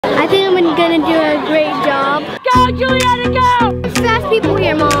I'm gonna do a great job. Go, Juliana, go! There's fast people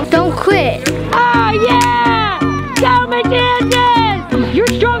here, Mom. Don't quit. Oh, yeah! Go, Matilda! You're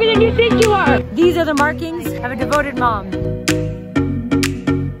stronger than you think you are. These are the markings of a devoted mom.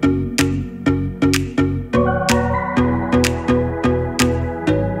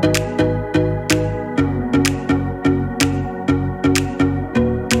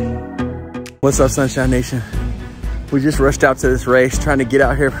 What's up, Sunshine Nation? We just rushed out to this race, trying to get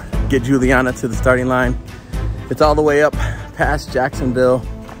out here, get Juliana to the starting line. It's all the way up past Jacksonville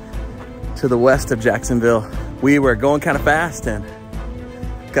to the west of Jacksonville. We were going kind of fast and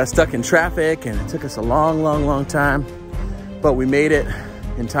got stuck in traffic, and it took us a long time, but we made it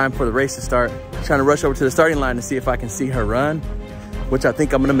in time for the race to start. Trying to rush over to the starting line to see if I can see her run, which I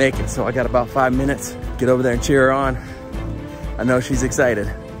think I'm gonna make it. So I got about 5 minutes. Get over there and cheer her on. I know she's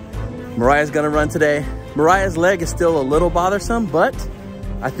excited. Mariah's gonna run today. Mariah's leg is still a little bothersome, but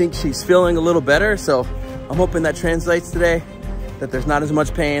I think she's feeling a little better. So I'm hoping that translates today, that there's not as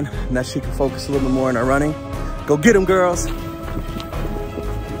much pain and that she can focus a little bit more on her running. Go get them, girls.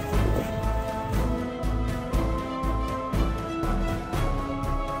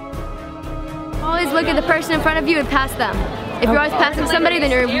 Always look at the person in front of you and pass them. If you're always passing somebody,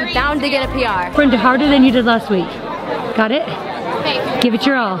 then you're bound to get a PR. Sprint harder than you did last week. Got it? Give it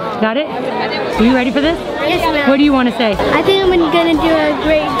your all. Got it? Are you ready for this? Yes, ma'am. What do you want to say? I think I'm gonna do a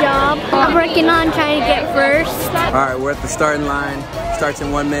great job. I'm working on trying to get first. All right, we're at the starting line. Starts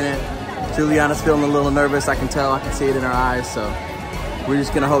in 1 minute. Juliana's feeling a little nervous. I can tell, I can see it in her eyes. So we're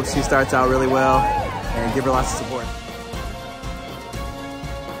just gonna hope she starts out really well and give her lots of support.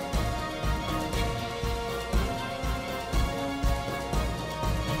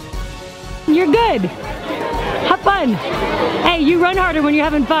 You're good. Have fun. Hey, you run harder when you're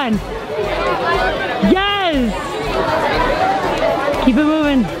having fun. Yes! Keep it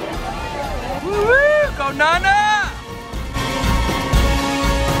moving. Woo-hoo! Go Nana!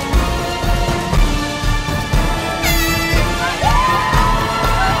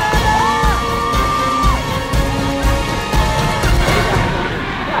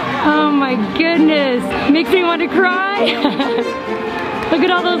 Oh my goodness. Makes me want to cry. Look at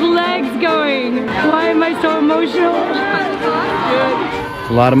all those legs going. Why am I so emotional?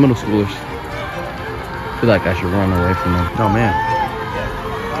 A lot of middle schoolers. I feel like I should run away from them. Oh man,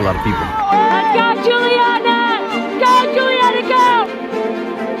 it's a lot of people. Let's go, Juliana! Go, Juliana, go!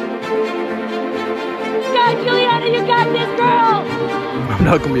 Go, Juliana, you got this, girl! I'm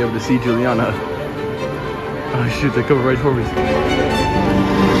not gonna be able to see Juliana. Oh shoot, they're coming right for me.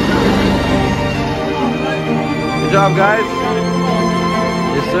 Good job, guys.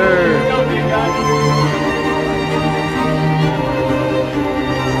 Yes, sir.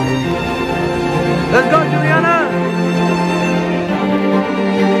 Let's go, Juliana!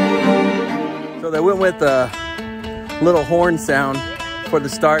 So they went with a little horn sound for the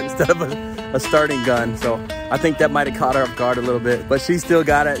start instead of a starting gun. So I think that might have caught her off guard a little bit, but she still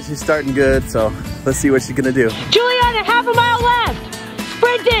got it. She's starting good. So let's see what she's gonna do. Juliana, half a mile left.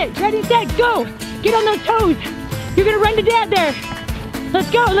 Sprint it. Ready, set, go. Get on those toes. You're gonna run to dad there. Let's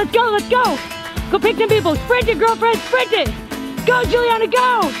go, let's go, let's go. Go pick some people. Sprint it, girlfriend, sprint it. Go, Juliana,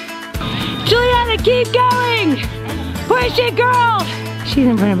 go. Juliana, keep going. Push it, girl. She's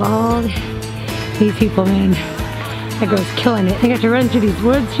in front of all these people, man. That girl's killing it. I got to run through these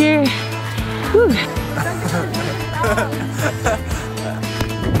woods here. Whew.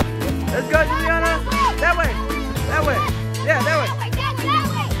 Let's go, Juliana. That way, that way. Yeah, that way.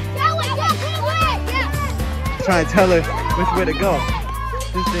 Trying to tell her which way to go.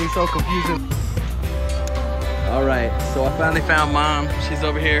 This thing's so confusing. All right, so I finally found Mom. She's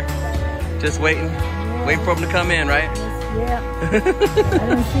over here, just waiting for him to come in, right? Yeah. I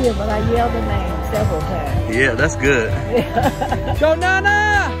didn't see it, but I yelled the name several times. Yeah, that's good. Go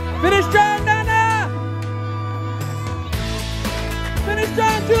Nana! Finish strong, Nana! Finish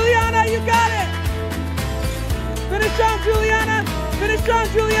strong, Juliana, you got it! Finish strong, Juliana! Finish strong,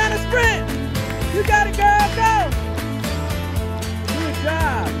 Juliana, sprint! You got it, girl, go! Good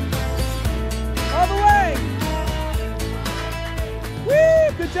job! All the way!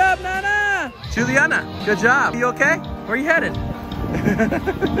 Woo! Good job, Nana! Juliana, good job. You okay? Where are you headed?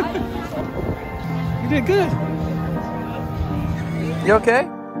 You did good. You okay?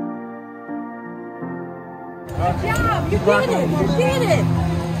 Good job! You did it! You did it!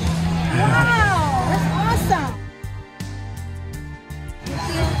 Wow! That's awesome!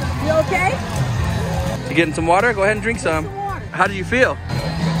 You okay? You getting some water? Go ahead and drink some. How do you feel?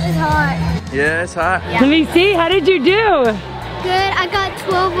 It's hot. Yeah, it's hot. Let me see, how did you do? Good. I got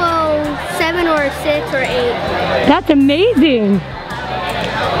 12:07 or 6 or 8. That's amazing.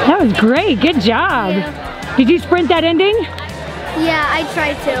 That was great. Good job. Yeah. Did you sprint that ending? Yeah, I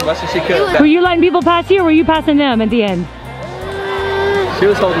tried to. Best as she could. Were you letting people pass you or were you passing them at the end? She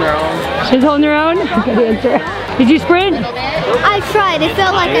was holding her own. She was holding her own? Good answer. Did you sprint? I tried. It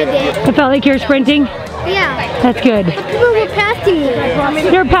felt like I did. It felt like you were sprinting? Yeah. That's good. People were passing me.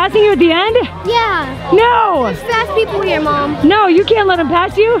 They were passing you at the end? Yeah. No! There's fast people here, Mom. No, you can't let them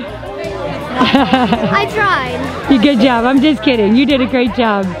pass you? I tried. Good job. I'm just kidding. You did a great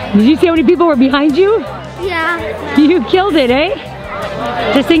job. Did you see how many people were behind you? Yeah. You killed it, eh?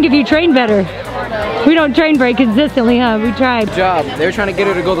 Just think if you trained better. We don't train very consistently, huh? We tried. Good job. They were trying to get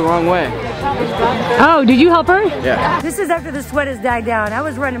her to go the wrong way. Oh, did you help her? Yeah. This is after the sweat has died down. I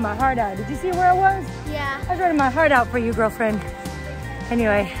was running my heart out. Did you see where I was? Yeah. I was running my heart out for you, girlfriend.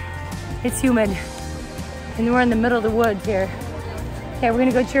 Anyway, it's humid. And we're in the middle of the woods here. Okay, we're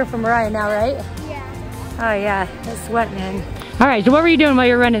gonna go cheer for Mariah now, right? Yeah. Oh yeah, that's sweat, man. All right, so what were you doing while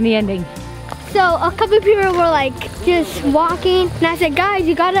you were running the ending? So a couple of people were like just walking, and I said, guys,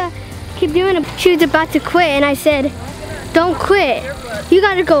 you gotta keep doing it. She was about to quit, and I said, don't quit. You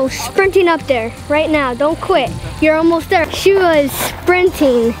gotta go sprinting up there right now. Don't quit. You're almost there. She was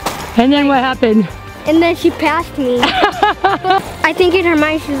sprinting. And then what happened? And then she passed me. I think in her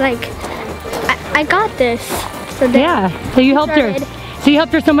mind she's like, I got this. So then yeah, so you helped her. So you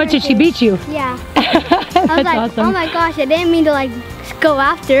helped her so much that she beat you. Yeah. I was like, awesome. oh my gosh, I didn't mean to like go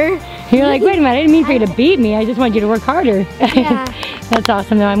after. You're like, wait a minute, I didn't mean for you to beat me. I just wanted you to work harder. Yeah. That's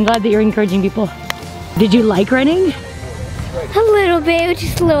awesome though. I'm glad that you're encouraging people. Did you like running? A little bit, it was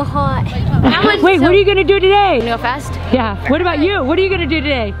just a little hot. Wait, what are you gonna do today? Go fast? Yeah. What about you? What are you gonna do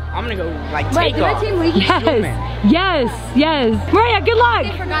today? I'm gonna go like take off. Yes. Mariah, good luck.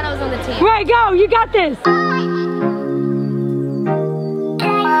 I forgot I was on the team. Mariah, go. You got this.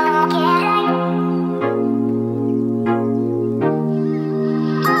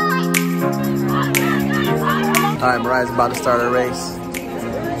 All right, Mariah's about to start her race.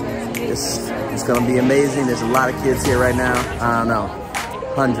 It's gonna be amazing. There's a lot of kids here right now. I don't know,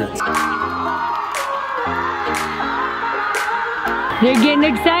 hundreds. They're getting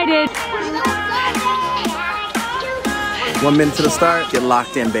excited. 1 minute to the start. Get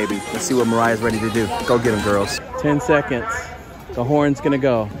locked in, baby. Let's see what Mariah's ready to do. Go get them, girls. 10 seconds. The horn's gonna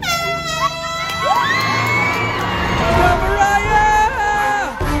go.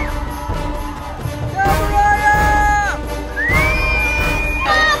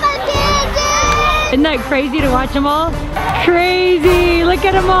 Isn't that crazy to watch them all? Crazy! Look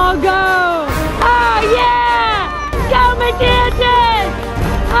at them all go! Oh yeah! Go Matanzas!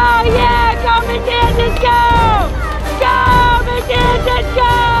 Oh yeah! Go Matanzas! Go! Go Matanzas!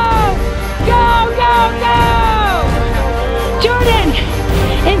 Go! Go! Go! Go! Jordan!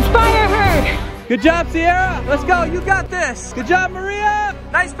 Inspire her! Good job, Sierra. Let's go. You got this. Good job, Maria.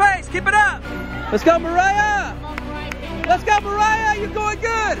 Nice pace. Keep it up. Let's go, Mariah. Let's go, Mariah. You're going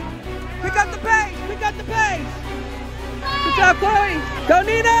good. Pick up the pace. Pick up the pace. Good job, Chloe. Go,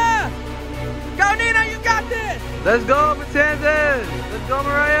 Nina. Go, Nina. You got this. Let's go, Matanzas. Let's go,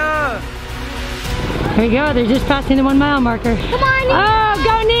 Mariah. There you go. They're just passing the 1 mile marker. Come on, Nina. Oh,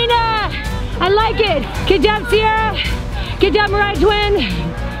 go, Nina. I like it. Good job, Sierra. Good job, Mariah Twin.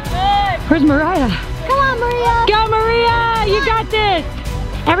 Where's Mariah? Come on, Maria. Go, Maria. You got this.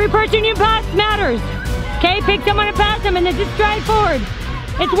 Every person you pass matters. Okay, pick someone and pass them and then just stride forward.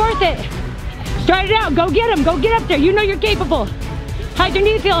 It's worth it. Stride it out. Go get them. Go get up there. You know you're capable. How's your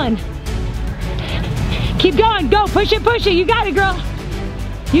knee feeling? Keep going. Go. Push it. Push it. You got it, girl.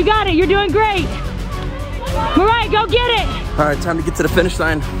 You got it. You're doing great. Mariah, go get it. All right, time to get to the finish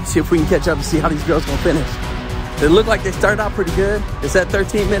line. See if we can catch up and see how these girls gonna finish. They look like they started out pretty good. It's at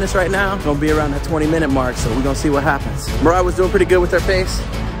 13 minutes right now. It's gonna be around that 20-minute mark, so we're gonna see what happens. Mariah was doing pretty good with her pace,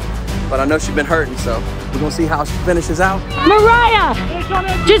 but I know she's been hurting, so we're gonna see how she finishes out. Mariah,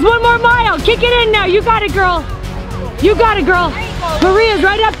 just 1 more mile. Kick it in now. You got it, girl. You got it, girl. Maria's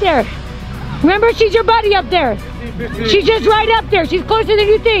right up there. Remember, she's your buddy up there. She's just right up there. She's closer than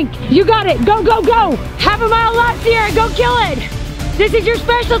you think. You got it. Go, go, go. Half a mile left here. Go kill it. This is your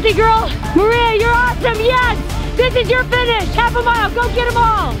specialty, girl. Maria, you're awesome. Yes. This is your finish. Half a mile. Go get them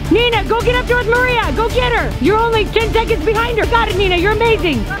all. Nina, go get up there with Maria. Go get her. You're only 10 seconds behind her. Got it, Nina. You're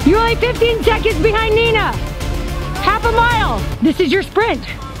amazing. You're only 15 seconds behind Nina. Half a mile. This is your sprint.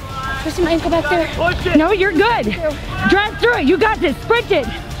 Twisting my ankle back there. No, you're good. Drive through it. You got this. Sprint it.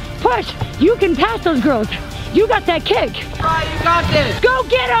 Push. You can pass those girls. You got that kick. Right, you got this. Go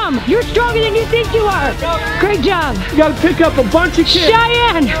get them. You're stronger than you think you are. Great job. You gotta pick up a bunch of kids.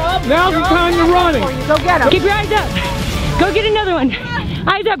 Cheyenne. Now's the time you're running. Go get them. Keep your eyes up. Go get another one.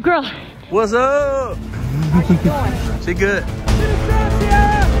 Eyes up, girl. What's up? She good.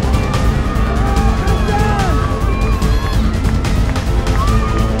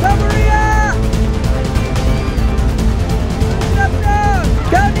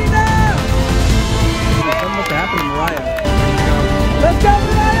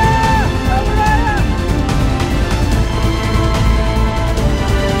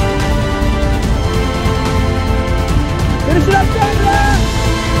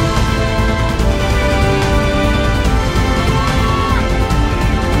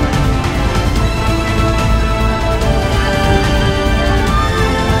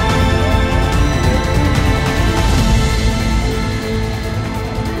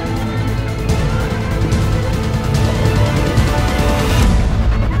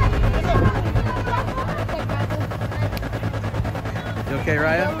 okay,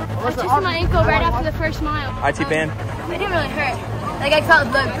 Raya? I twisted my ankle right after the first mile. IT band? It didn't really hurt. Like I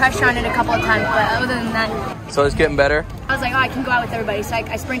felt the pressure on it a couple of times, but other than that, So it's getting better? I was like, oh, I can go out with everybody. So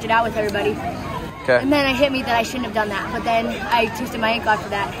I sprinted out with everybody. Okay. And then it hit me that I shouldn't have done that. But then I twisted my ankle after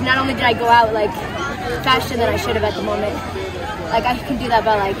that. Not only did I go out like faster than I should have at the moment, like I can do that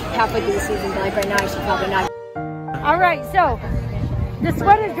by like halfway through the season, but like right now I should probably not. All right, so the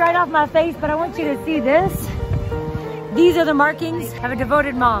sweat is dried off my face, but I want you to see this. These are the markings of a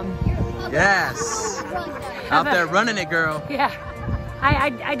devoted mom. Yes. Out there running it, girl. Yeah.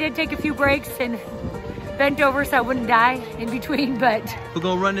 I did take a few breaks and bent over so I wouldn't die in between, but We're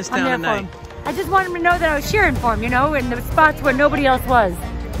gonna run this I'm down there for tonight. him. I just want him to know that I was cheering for him, you know, in the spots where nobody else was.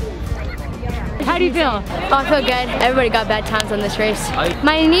 How do you feel? Oh, I feel good. Everybody got bad times on this race.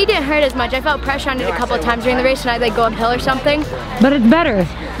 My knee didn't hurt as much. I felt pressure on it a couple of times during the race and I'd like go uphill or something. But it's better.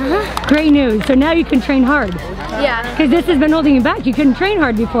 Great news. So now you can train hard. Yeah. Because this has been holding you back. You couldn't train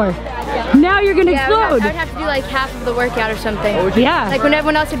hard before. Now you're gonna explode. I would have to do like half of the workout or something. Yeah. Like when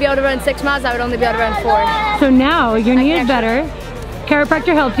everyone else would be able to run 6 miles, I would only be able to run 4. So now your knee is better.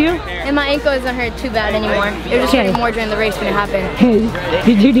 Chiropractor helped you. And my ankle doesn't hurt too bad anymore. It was just hurting more during the race when it happened. Hey,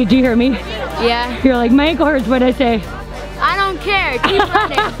 did you hear me? Yeah. You're like, my ankle hurts, what'd I say? I don't care, keep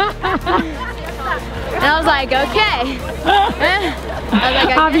running. And I was like, okay. I was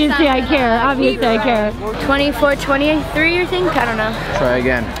like, Obviously I care, obviously I care. 24, 23 you think? I don't know. Try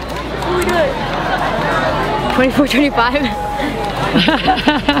again. 24, 25.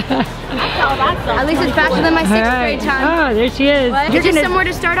 At least it's faster than my 6th grade time. Oh, there she is. You're just somewhere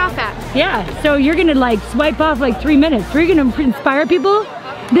to start off at. Yeah, so you're gonna like swipe off like 3 minutes. You're gonna inspire people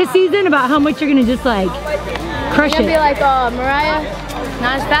this season about how much you're gonna just like crush You're gonna it. be like, oh, Mariah,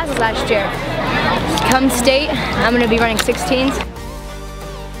 not as fast as last year. Come state, I'm gonna be running 16s.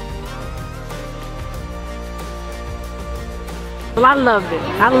 Well, I loved it.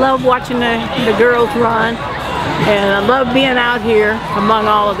 I love watching the girls run, and I love being out here among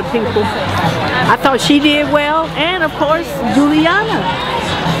all of the people. I thought she did well, and of course, Juliana.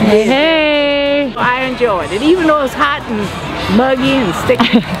 Hey! I enjoyed it, even though it was hot and muggy and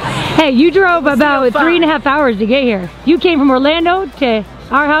sticky. Hey, you drove about 3.5 hours to get here. You came from Orlando to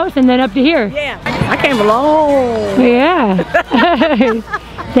our house and then up to here. Yeah, I came along. Yeah.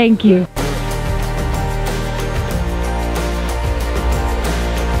 Thank you.